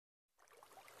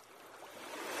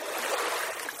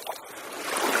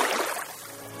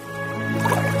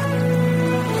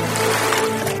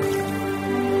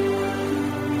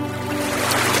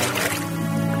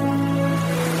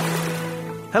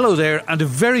Hello there, and a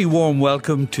very warm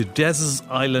welcome to Des's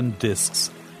Island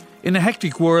Discs. In a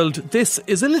hectic world, this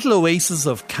is a little oasis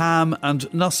of calm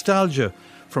and nostalgia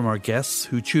from our guests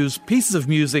who choose pieces of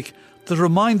music that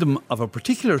remind them of a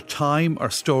particular time or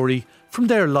story from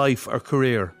their life or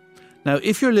career. Now,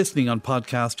 if you're listening on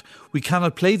podcast, we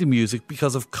cannot play the music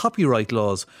because of copyright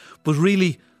laws, but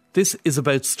really, this is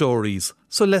about stories,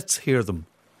 so let's hear them.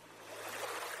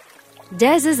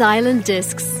 Des's Island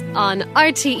Discs on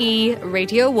RTE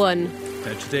Radio 1.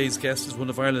 Now, today's guest is one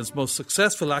of Ireland's most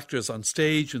successful actors on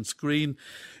stage and screen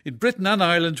in Britain and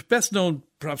Ireland, best known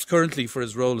perhaps currently for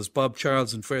his role as Bob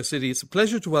Charles in Fair City. It's a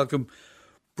pleasure to welcome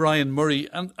Brian Murray.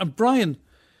 And Brian,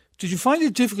 did you find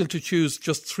it difficult to choose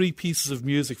just three pieces of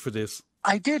music for this?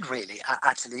 I did really,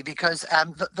 actually, because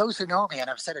those who know me, and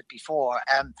I've said it before,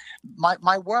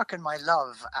 my work and my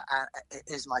love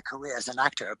is my career as an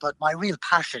actor, but my real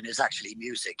passion is actually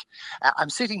music.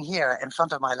 I'm sitting here in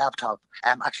front of my laptop,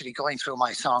 actually going through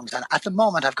my songs, and at the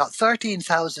moment I've got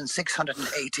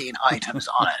 13,618 items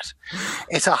on it.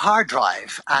 It's a hard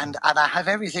drive, and I have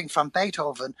everything from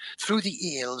Beethoven through the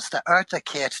Eels, the Eartha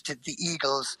Kitt, to the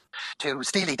Eagles, to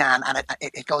Steely Dan, and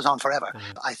it goes on forever.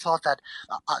 I thought that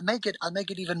I'll make it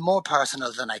even more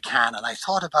personal than I can, and I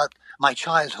thought about my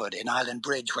childhood in Island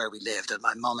Bridge where we lived, and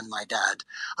my mum and my dad.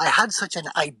 I had such an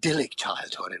idyllic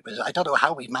childhood. I don't know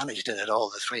how we managed it at all,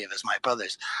 the three of us, my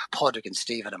brothers, Padraig and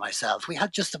Stephen and myself. We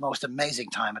had just the most amazing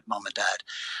time at mum and dad.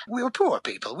 We were poor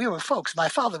people. We were folks. My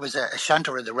father was a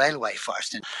shanter in the railway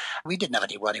first, and we didn't have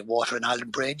any running water in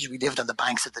Island Bridge. We lived on the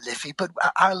banks of the Liffey, but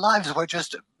our lives were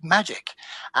just magic.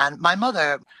 And my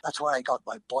mother, that's where I got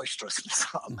my boisterousness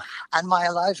from, and my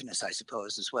aliveness, I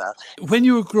suppose, as well. When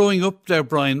you were growing up there,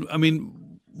 Brian, I mean,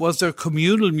 was there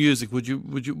communal music? Would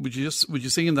you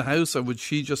sing in the house, or would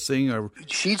she just sing? Or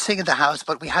she'd sing in the house,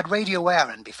 but we had Radio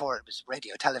Éireann before it was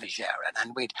Radio Television Éireann,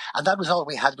 and that was all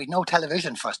we had. We'd no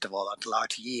television first of all until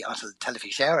RTE, until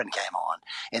Television Éireann came on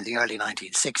in the early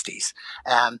 1960s.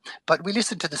 But we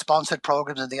listened to the sponsored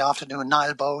programs in the afternoon,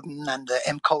 Niall Bowden and the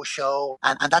Imco show,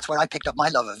 and that's where I picked up my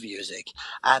love of music.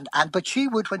 But she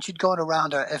would, when she'd gone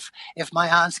around, or if my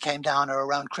aunts came down, or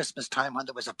around Christmas time when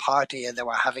there was a party and they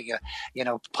were having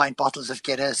pint bottles of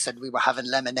Guinness and we were having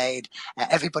lemonade,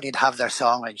 everybody'd have their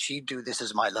song, and she'd do This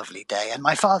Is My Lovely Day. And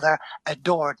my father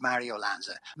adored Mario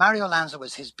Lanza. Mario Lanza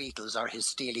was his Beatles or his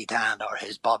Steely Dan or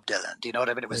his Bob Dylan. Do you know what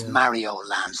I mean? It was Mario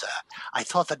Lanza. I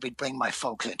thought that we'd bring my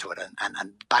folks into it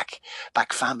and back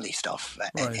family stuff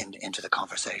into the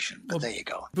conversation. But there you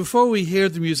go. Before we hear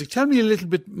the music, tell me a little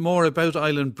bit more about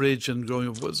Island Bridge and growing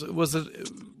up. Was it?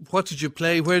 What did you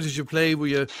play? Where did you play?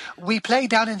 We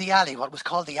played down in the alley, what was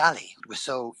called the alley. It was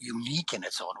so unique in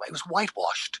its own way. It was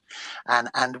whitewashed,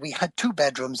 and we had two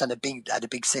bedrooms and a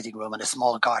big sitting room and a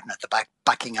small garden at the back,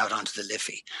 backing out onto the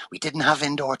Liffey. We didn't have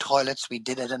indoor toilets. We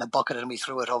did it in a bucket and we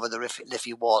threw it over the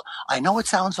Liffey wall. I know it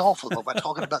sounds awful, but we're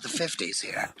talking about the 50s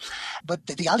here. But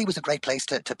the alley was a great place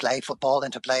to play football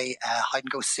and to play hide and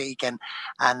go seek and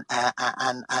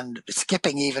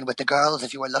skipping even with the girls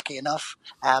if you were lucky enough,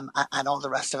 and all the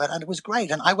rest of it. And it was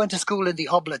great. And I went to school in the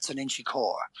Oblats in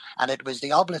Inchicore, and it was the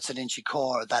Oblats in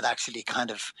Inchicore that actually kind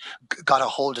of got a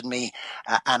hold of me,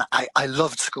 and I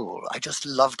loved school. I just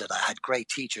loved it. I had great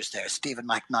teachers there, Stephen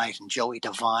McKnight and Joey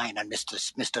Devine and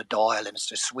Mr. Doyle and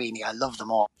Mr. Sweeney. I love them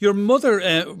all. Your mother,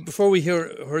 before we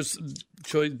hear her,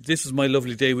 This Is My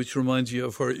Lovely Day, which reminds you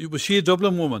of her, was she a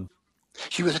Dublin woman?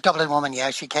 She was a Dublin woman, yeah.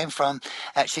 She came from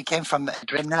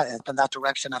Drimna, in that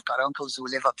direction. I've got uncles who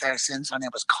live up there since. Her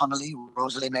name was Connolly,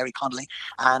 Rosalie Mary Connolly,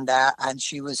 and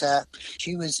she was the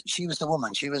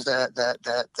woman. She was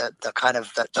the kind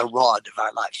of the rod of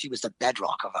our life. She was the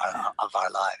bedrock of our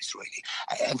lives, really.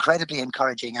 Incredibly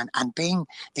encouraging, and being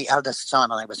the eldest son,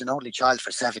 and I was an only child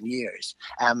for 7 years.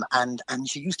 And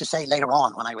she used to say later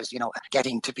on, when I was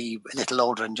getting to be a little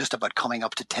older and just about coming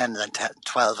up to 10 and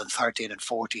 12 and 13 and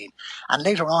 14. And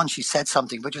later on, she said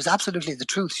something which was absolutely the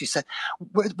truth. She said,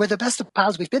 we're the best of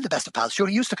pals. We've been the best of pals. Sure,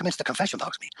 you used to come into the confession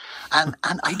box, me. And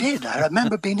I did. I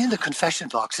remember being in the confession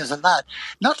box as a lad,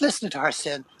 not listening to her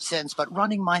sins, but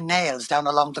running my nails down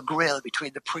along the grill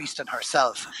between the priest and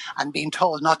herself and being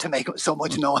told not to make so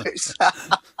much noise. But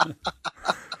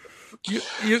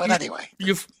anyway.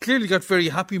 You've clearly got very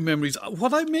happy memories.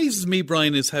 What amazes me,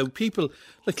 Brian, is how people,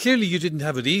 clearly you didn't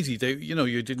have it easy.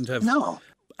 You didn't have... No.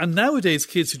 And nowadays,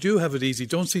 kids who do have it easy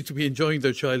don't seem to be enjoying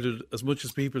their childhood as much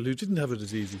as people who didn't have it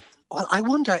as easy. Well, I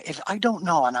wonder if I don't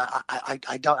know, and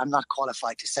I don't. I'm not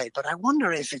qualified to say, but I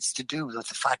wonder if it's to do with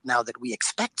the fact now that we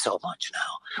expect so much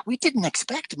now. We didn't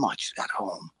expect much at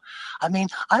home. I mean,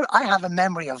 I have a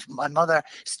memory of my mother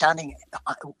standing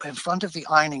in front of the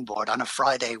ironing board on a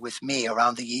Friday with me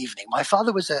around the evening. My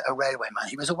father was a railway man.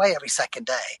 He was away every second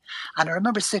day. And I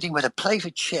remember sitting with a plate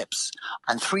of chips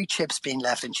and 3 chips being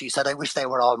left. And she said, I wish they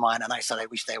were all mine. And I said, I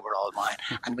wish they were all mine.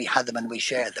 And we had them and we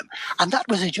shared them. And that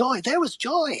was a joy. There was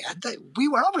joy. And we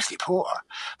were obviously poor,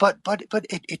 but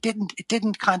it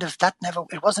didn't kind of, that never,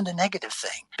 it wasn't a negative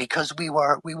thing, because we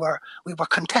were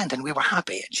content and we were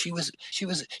happy. And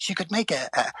she could make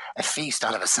a feast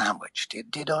out of a sandwich. Do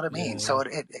you know what I mean? Yeah. So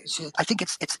I think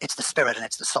it's the spirit and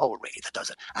it's the soul really that does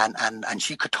it. And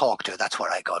she could talk to. That's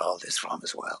where I got all this from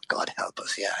as well. God help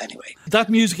us. Yeah. Anyway, that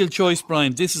musical choice,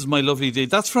 Brian, This Is My Lovely Day.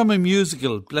 That's from a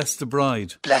musical, Bless the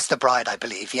Bride. Bless the Bride, I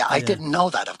believe. Yeah, I didn't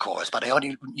know that, of course, but I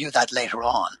only knew that later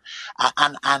on.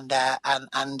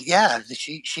 And yeah,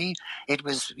 it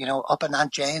was, up in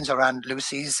Aunt Jane's or Aunt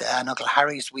Lucy's and Uncle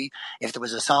Harry's. If there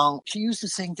was a song, she used to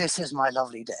sing, This Is My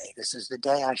Lovely Day. This is the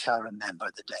day I shall remember,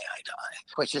 the day I die,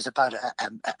 which is about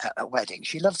a wedding.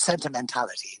 She loved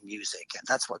sentimentality in music, and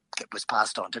that's what it was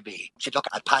passed on to me. She'd look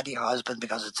at Paddy, her husband,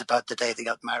 because it's about the day they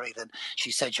got married, and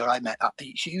she said, sure,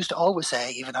 she used to always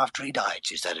say, even after he died,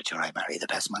 she said, sure, I married the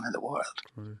best man in the world.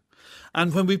 Right.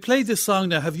 And when we play this song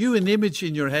now, have you an image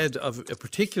in your head, of a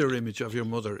particular image of your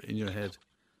mother in your head?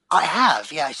 I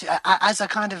have, yeah. As a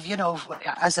kind of,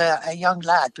 as a young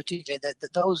lad, particularly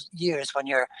those years when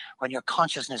your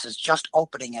consciousness is just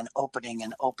opening and opening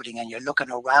and opening, and you're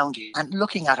looking around you and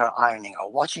looking at her ironing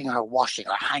or watching her washing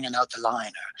or hanging out the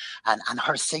liner, and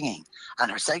her singing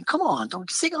and her saying, "Come on, don't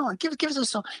sing on, give us a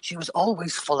song." She was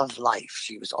always full of life.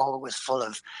 She was always full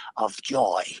of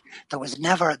joy. There was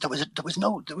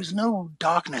no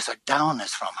darkness or downness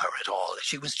from her at all.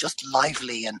 She was just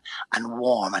lively and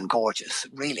warm and gorgeous,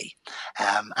 really.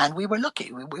 And we were lucky.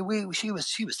 She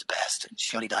was the best.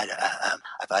 She only died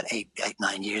about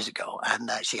 9 years ago,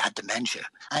 and she had dementia.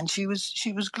 And she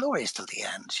was glorious till the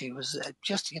end. She was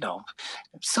just,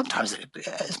 sometimes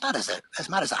as mad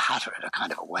as a hatter in a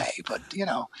kind of a way, but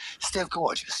still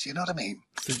gorgeous. You know what I mean?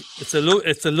 It's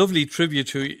a lovely tribute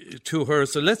to her.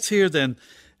 So let's hear then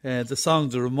the song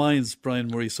that reminds Brian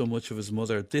Murray so much of his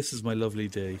mother. This Is My Lovely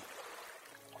Day.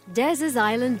 Des's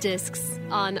Island Discs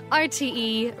on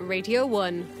RTE Radio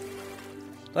 1.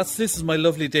 This Is My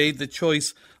Lovely Day, the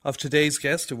choice of today's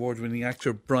guest, award-winning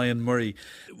actor Brian Murray.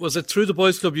 Was it through the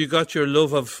Boys Club you got your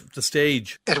love of the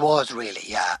stage? It was really,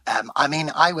 yeah.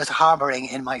 I was harbouring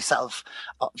in myself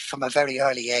from a very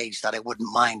early age that I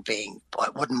wouldn't mind being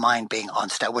on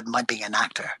stage. I wouldn't mind being an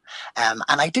actor. And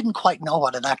I didn't quite know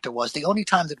what an actor was. The only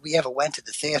time that we ever went to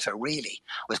the theatre really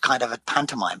was kind of at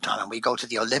pantomime time, and we go to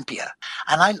the Olympia.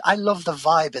 And I love the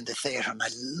vibe in the theatre, and I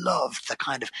loved the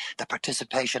kind of the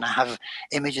participation. I have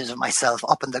images of myself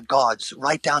up in the gods,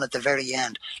 right down at the very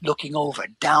end, looking over,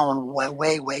 down,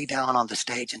 way down on the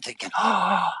stage and thinking,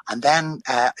 oh. And then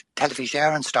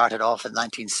Television started off in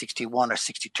 1961 or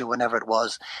 62, whenever it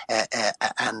was,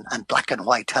 and black and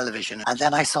white television. And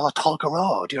then I saw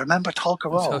Tulkaroo. Do you remember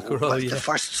Tulkaroo? Yeah. The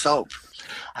first soap.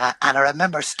 And I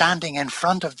remember standing in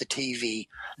front of the TV,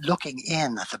 looking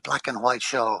in at the black and white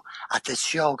show, at this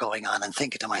show going on, and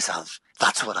thinking to myself,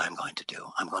 that's what I'm going to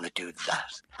do. I'm going to do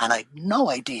that. And I had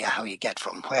no idea how you get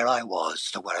from where I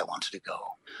was to where I wanted to go.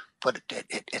 But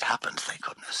it happened, thank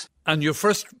goodness. And your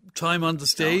first time on the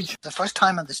stage? The first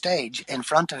time on the stage in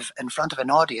front of an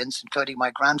audience, including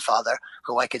my grandfather,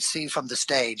 who I could see from the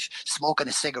stage smoking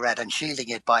a cigarette and shielding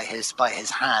it by his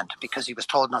hand, because he was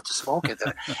told not to smoke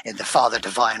in the Father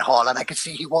Divine Hall, and I could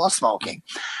see he was smoking.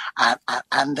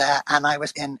 And I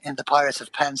was in the Pirates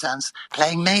of Penzance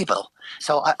playing Mabel.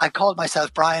 So I called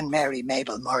myself Brian Mary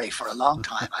Mabel Murray for a long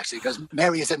time, actually, because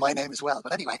Mary is in my name as well.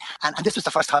 But anyway, and this was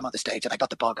the first time on the stage, and I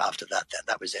got the bug after that. Then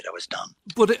that was it. I was done.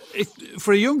 But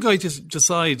for a young guy to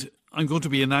decide, I'm going to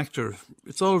be an actor,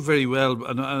 it's all very well,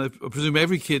 and I presume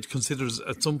every kid considers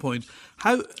at some point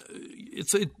how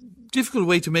it's a difficult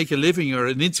way to make a living, or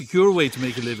an insecure way to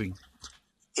make a living.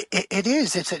 It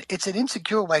is. It's an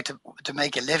insecure way to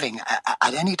make a living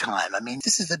at any time. I mean,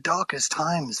 this is the darkest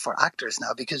times for actors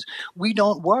now, because we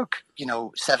don't work,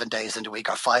 7 days in the week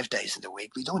or 5 days in the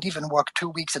week. We don't even work 2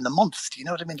 weeks in the month. Do you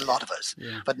know what I mean? A lot of us.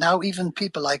 Yeah. But now even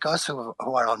people like us who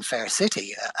are on Fair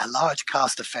City, a large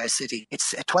cast of Fair City,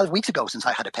 it's 12 weeks ago since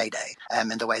I had a payday,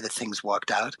 in the way that things worked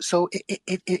out. So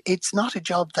it's not a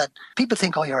job that people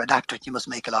think, oh, you're an actor, you must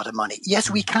make a lot of money.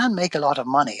 Yes, we can make a lot of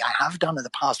money. I have done in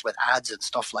the past with ads and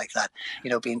stuff like that,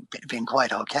 being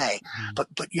quite okay. but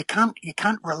you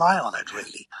can't rely on it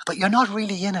really. But you're not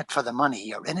really in it for the money.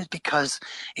 You're in it because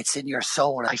it's in your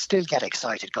soul. I still get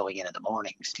excited going in the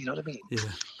mornings. Do you know what I mean?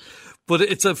 Yeah. But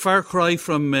it's a far cry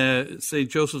from St.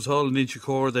 Joseph's Hall in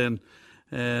Inchicore then,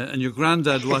 and your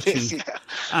granddad watching. Yeah.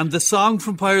 And the song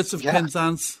from Pirates of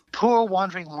Penzance. Poor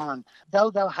wandering one,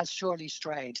 thou hast surely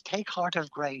strayed. Take heart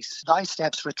of grace, thy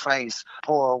steps retrace.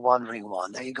 Poor wandering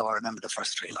one. There you go. I remember the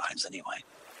first three lines anyway.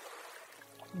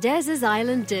 Des's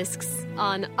Island Discs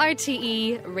on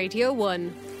RTE Radio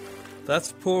 1.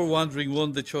 That's Poor Wandering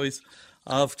One, the choice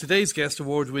of today's guest,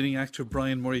 award-winning actor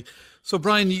Brian Murray. So,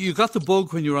 Brian, you got the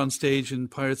bug when you were on stage in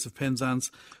Pirates of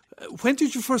Penzance. When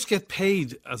did you first get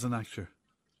paid as an actor?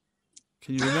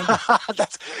 Can you remember?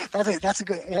 that's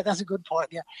a good point.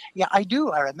 Yeah, I do.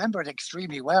 I remember it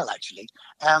extremely well, actually.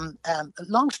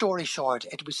 Long story short,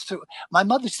 it was through my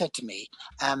mother said to me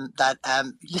that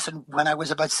listen, when I was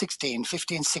about 15,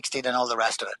 16, and all the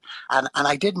rest of it, and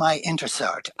I did my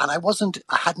intercert, and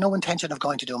I had no intention of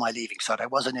going to do my leaving cert. I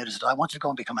wasn't interested. I wanted to go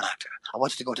and become an actor. I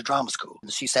wanted to go to drama school.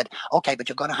 And she said, "Okay, but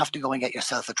you're going to have to go and get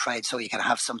yourself a trade so you can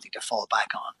have something to fall back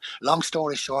on." Long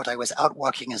story short, I was out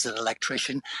working as an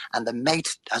electrician, and the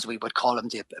mate, as we would call him,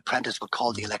 the apprentice would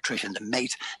call the electrician, the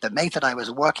mate that I was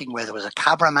working with was a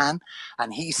cabra man,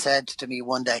 and he said to me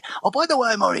one day, "Oh, by the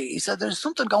way, Murray," he said, "there's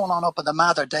something going on up in the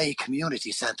Mather Day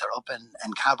Community Centre up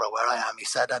in Cabra where I am," he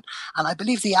said, and I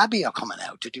believe the Abbey are coming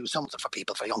out to do something for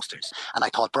people, for youngsters, and I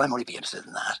thought Brian Murray would be interested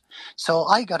in that. So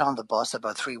I got on the bus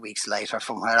about 3 weeks later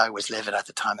from where I was living at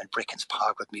the time in Brickens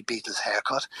Park with me Beatles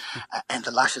haircut and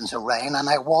the lashings of rain, and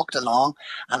I walked along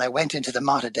and I went into the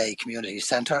Mather Day Community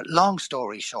Centre. Long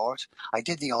story short, I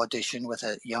did the audition with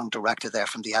a young director there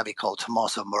from the Abbey called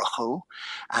Tommaso Murchu,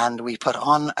 and we put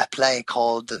on a play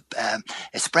called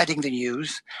Spreading the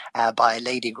News by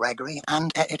Lady Gregory,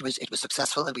 and it was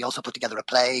successful. And we also put together a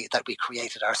play that we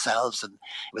created ourselves, and it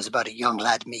was about a young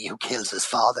lad, me, who kills his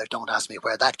father. Don't ask me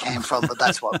where that came from, but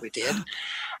that's what we did.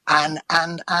 And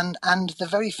the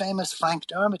very famous Frank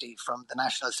Dermody from the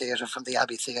National Theatre, from the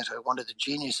Abbey Theatre, one of the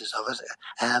geniuses of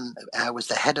it, was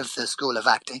the head of the School of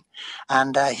Acting.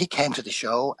 And he came to the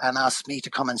show and asked me to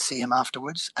come and see him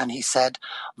afterwards. And he said,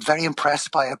 very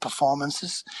impressed by our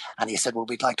performances. And he said, well,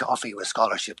 we'd like to offer you a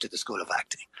scholarship to the School of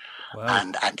Acting. Wow.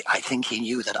 And I think he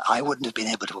knew that I wouldn't have been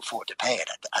able to afford to pay it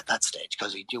at that stage,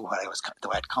 because he knew where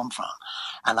I'd come from.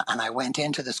 And I went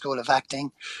into the School of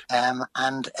Acting,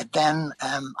 and then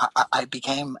I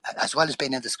became, as well as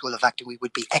being in the School of Acting, we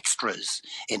would be extras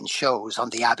in shows on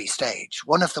the Abbey stage.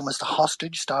 One of them was The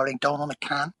Hostage, starring Donal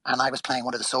McCann, and I was playing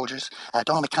one of the soldiers.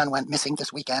 Donal McCann went missing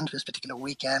this particular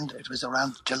weekend. It was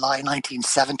around July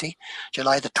 1970,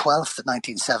 July the 12th of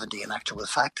 1970, in actual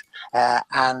fact.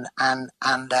 And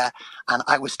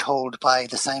I was told by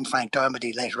the same Frank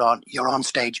Dermody later on, "You're on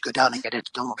stage, go down and get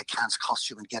into Donal McCann's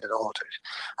costume and get it altered."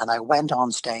 And I went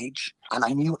on stage, and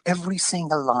I knew every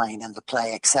single line in the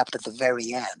play except at the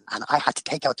very end. And I had to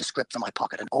take out the script from my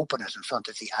pocket and open it in front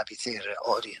of the Abbey Theatre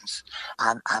audience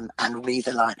and read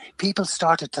the line. People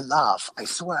started to laugh. I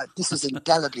swear, this is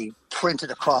indelibly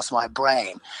printed across my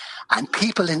brain. And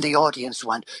people in the audience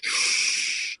went,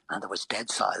 "Shh." And there was dead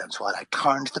silence while I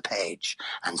turned the page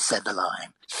and said the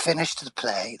line. Finished the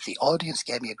play. The audience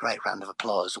gave me a great round of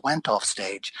applause, went off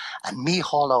stage, and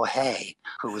Micheál O'Hay,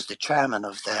 who was the chairman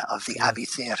of the Abbey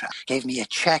Theatre, gave me a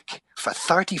cheque for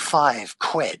 35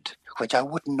 quid, which I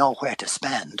wouldn't know where to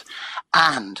spend,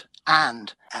 and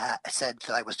said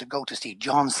that I was to go to see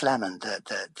John Slemon,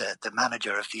 the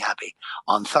manager of the Abbey,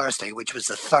 on Thursday, which was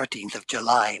the 13th of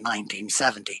July,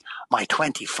 1970, my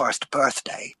 21st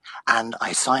birthday. And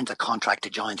I signed a contract to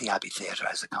join the Abbey Theatre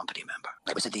as a company member.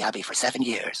 I was at the Abbey for 7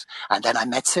 years. And then I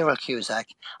met Cyril Cusack,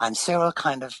 and Cyril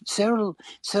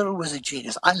was a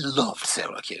genius. I loved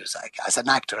Cyril Cusack as an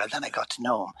actor, and then I got to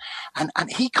know him.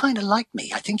 And he kind of liked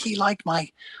me. I think he liked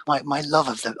my love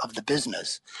of the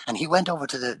business. And he went over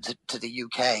to the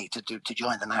UK to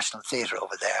join the National Theatre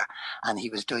over there, and he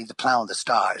was doing The Plough and the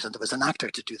Stars, and there was an actor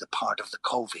to do the part of the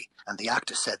Covey, and the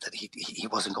actor said that he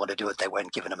wasn't going to do it. They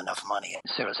weren't giving him enough money. And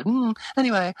Cyril said,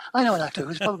 "Anyway, I know an actor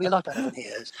who's probably a lot better than he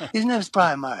is. His name's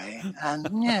Brian Murray, and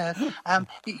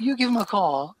you give him a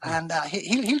call, and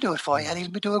he'll do it for you, and he'll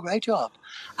do a great job."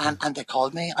 And they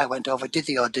called me. I went over, did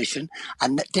the audition,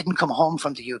 and didn't come home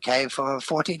from the UK for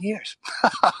 14 years.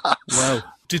 Wow.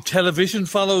 Did television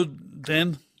follow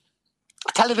then?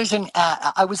 Television,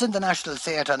 I was in the National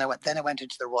Theatre, and then I went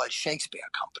into the Royal Shakespeare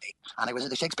Company. And I was in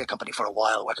the Shakespeare Company for a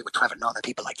while, working with Trevor Nunn and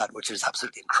people like that, which was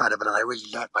absolutely incredible. And I really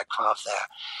learned my craft there.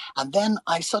 And then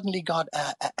I suddenly got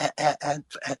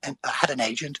had an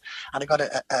agent, and I got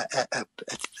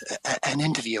an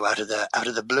interview out of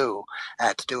the blue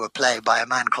to do a play by a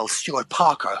man called Stuart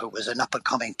Parker, who was an up and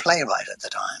coming playwright at the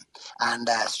time. And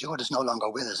Stuart is no longer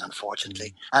with us,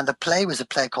 unfortunately. And the play was a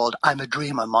play called I'm a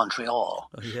Dreamer, Montreal.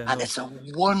 Oh, yeah, and it's a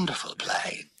wonderful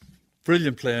play.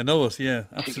 Brilliant play, I know it, yeah,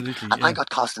 absolutely. And yeah. I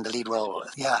got cast in the lead role,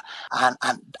 yeah.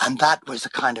 And that was a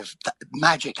kind of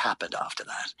magic happened after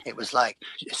that. It was like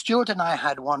Stuart and I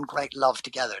had one great love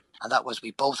together, and that was we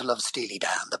both loved Steely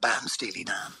Dan, the band Steely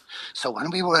Dan. So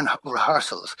when we were in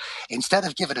rehearsals, instead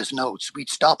of giving us notes, we'd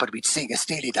stop and we'd sing a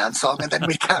Steely Dan song and then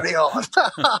we'd carry on.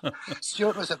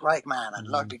 Stuart was a great man, and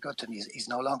Lord be good to him, he's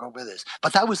no longer with us.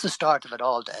 But that was the start of it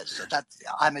all, Des. So that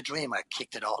I'm a Dreamer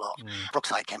kicked it all off.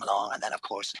 Brookside came along, and then of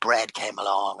course Bread came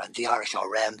along, and the Irish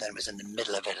RM then was in the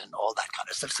middle of it and all that kind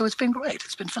of stuff. So it's been great.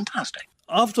 It's been fantastic.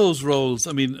 Of those roles,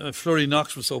 I mean, Flurry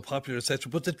Knox was so popular,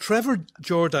 etc. But the Trevor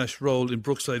Jordache role in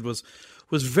Brookside was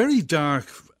very dark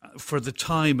for the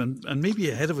time, and maybe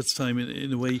ahead of its time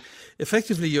in a way.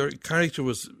 Effectively, your character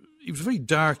was a very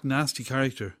dark, nasty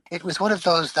character. It was one of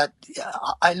those that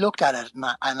I looked at it and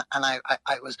I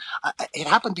was. It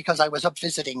happened because I was up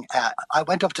visiting. I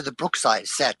went up to the Brookside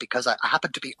set because I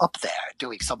happened to be up there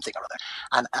doing something or other.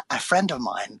 And a friend of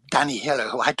mine, Danny Hiller,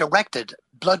 who had directed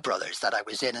Blood Brothers that I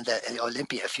was in the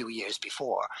Olympia a few years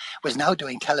before, was now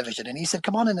doing television. And he said,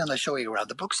 come on in and I'll show you around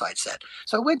the Brookside set.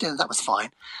 So I went in, that was fine.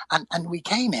 And we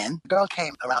came in, the girl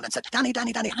came around and said, Danny,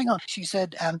 hang on. She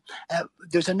said,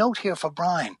 there's a note here for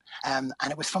Brian. And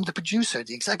it was from the producer,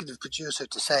 the executive producer,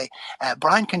 to say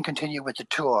Brian can continue with the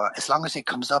tour as long as he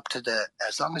comes up to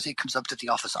the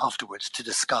office afterwards to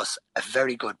discuss a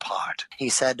very good part. He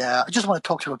said, I just want to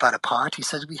talk to you about a part. He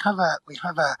said, we have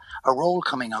a role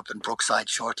coming up in Brookside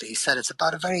shortly. He said it's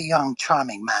about a very young,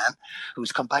 charming man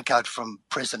who's come back out from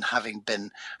prison having been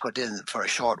put in for a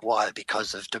short while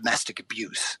because of domestic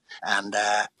abuse, and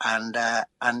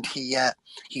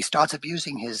he starts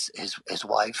abusing his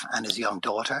wife and his young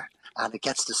daughter. And it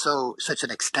gets to such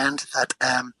an extent that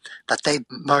they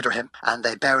murder him and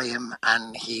they bury him,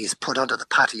 and he's put under the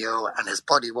patio, and his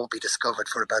body won't be discovered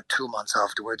for about 2 months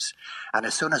afterwards. And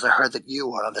as soon as I heard that you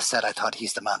were on the set, I thought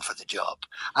he's the man for the job.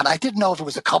 And I didn't know if it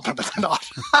was a compliment or not.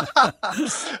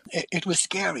 It was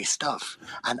scary stuff.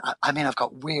 And I mean, I've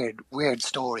got weird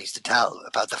stories to tell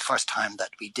about the first time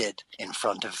that we did in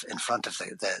front of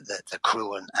the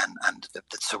crew and the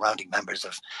surrounding members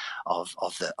of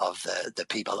the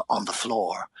people on the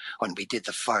floor when we did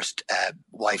the first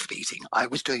wife beating. I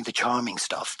was doing the charming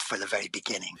stuff for the very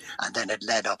beginning, and then it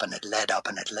led up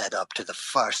to the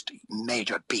first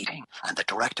major beating. And the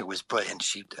director was brilliant.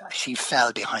 She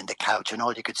fell behind the couch, and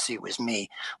all you could see was me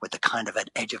with the kind of an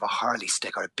edge of a Harley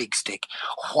stick or a big stick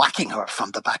whacking her from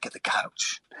the back of the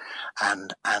couch.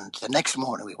 And the next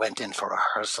morning we went in for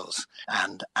rehearsals,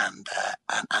 and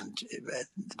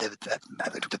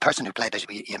the person who played, as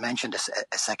you mentioned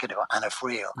a second ago, Anna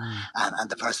Friel, and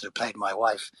the person who played my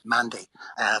wife, Mandy,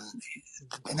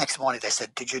 the next morning they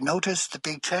said, did you notice the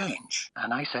big change?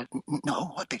 And I said, no,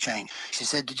 what big change? She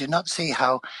said, did you not see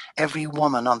how every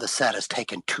woman on the set has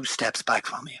taken 2 steps back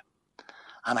from you?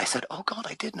 And I said, oh God,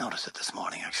 I did notice it this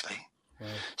morning, actually. Right.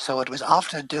 So it was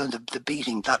after doing the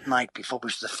beating that night before,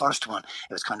 which was the first one,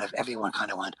 it was kind of, everyone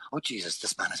kind of went, oh Jesus,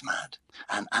 this man is mad.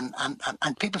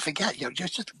 And people forget, you're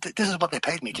just, this is what they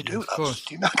paid me to do. Do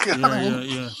you know what I mean?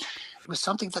 Yeah. It was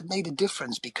something that made a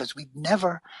difference because we'd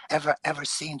never, ever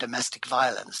seen domestic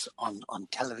violence on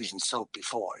television soap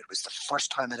before. It was the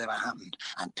first time it ever happened,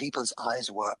 and people's eyes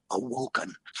were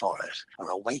awakened for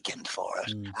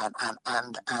it.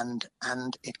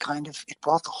 And it kind of, it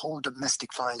brought the whole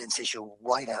domestic violence issue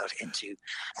right out into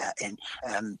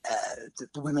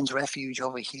the Women's Refuge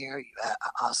over here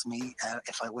asked me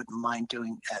if I wouldn't mind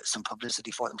doing some publicity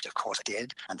for them, which of course I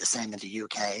did, and the same in the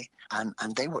UK,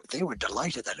 and they were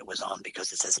delighted that it was on,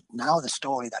 because it says now the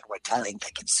story that we're telling,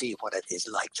 they can see what it is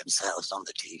like themselves on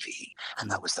the TV, and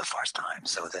that was the first time.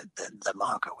 So the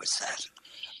marker was set.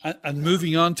 And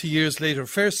moving on to years later,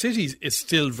 Fair City is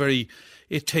still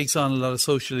it takes on a lot of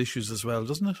social issues as well,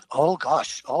 doesn't it? Oh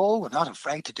gosh, we're not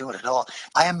afraid to do it at all.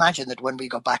 I imagine that when we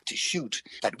go back to shoot,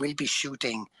 that we'll be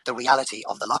shooting the reality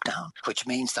of the lockdown, which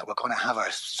means that we're going to have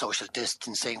our social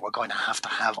distancing, we're going to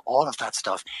have all of that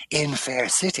stuff in Fair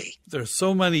City. There are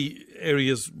so many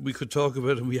areas we could talk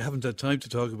about, and we haven't had time to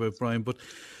talk about, Brian, but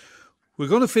we're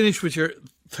going to finish with your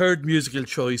third musical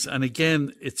choice, and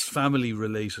again, it's family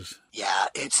related. Yeah,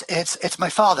 it's my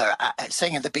father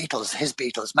singing the Beatles, his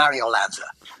Beatles, Mario Lanza.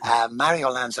 Mario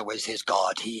Lanza was his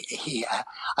god. He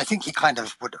I think he could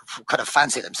have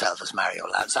fancied himself as Mario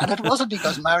Lanza, and it wasn't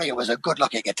because Mario was a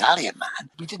good-looking Italian man.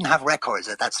 We didn't have records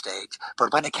at that stage,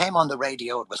 but when it came on the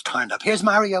radio, it was turned up. Here's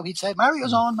Mario. He'd say,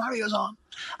 "Mario's on, Mario's on,"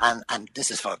 and this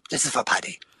is for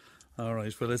Paddy. All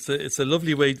right. Well, it's a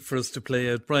lovely way for us to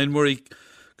play out. Brian Murray,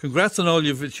 congrats on all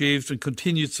you've achieved and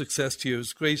continued success to you. It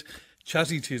was great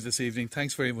chatting to you this evening.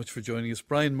 Thanks very much for joining us.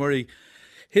 Brian Murray,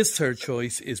 his third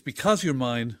choice is Because You're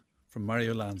Mine from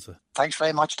Mario Lanza. Thanks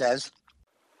very much, Des.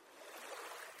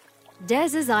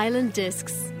 Des's Island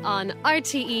Discs on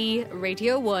RTE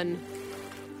Radio 1.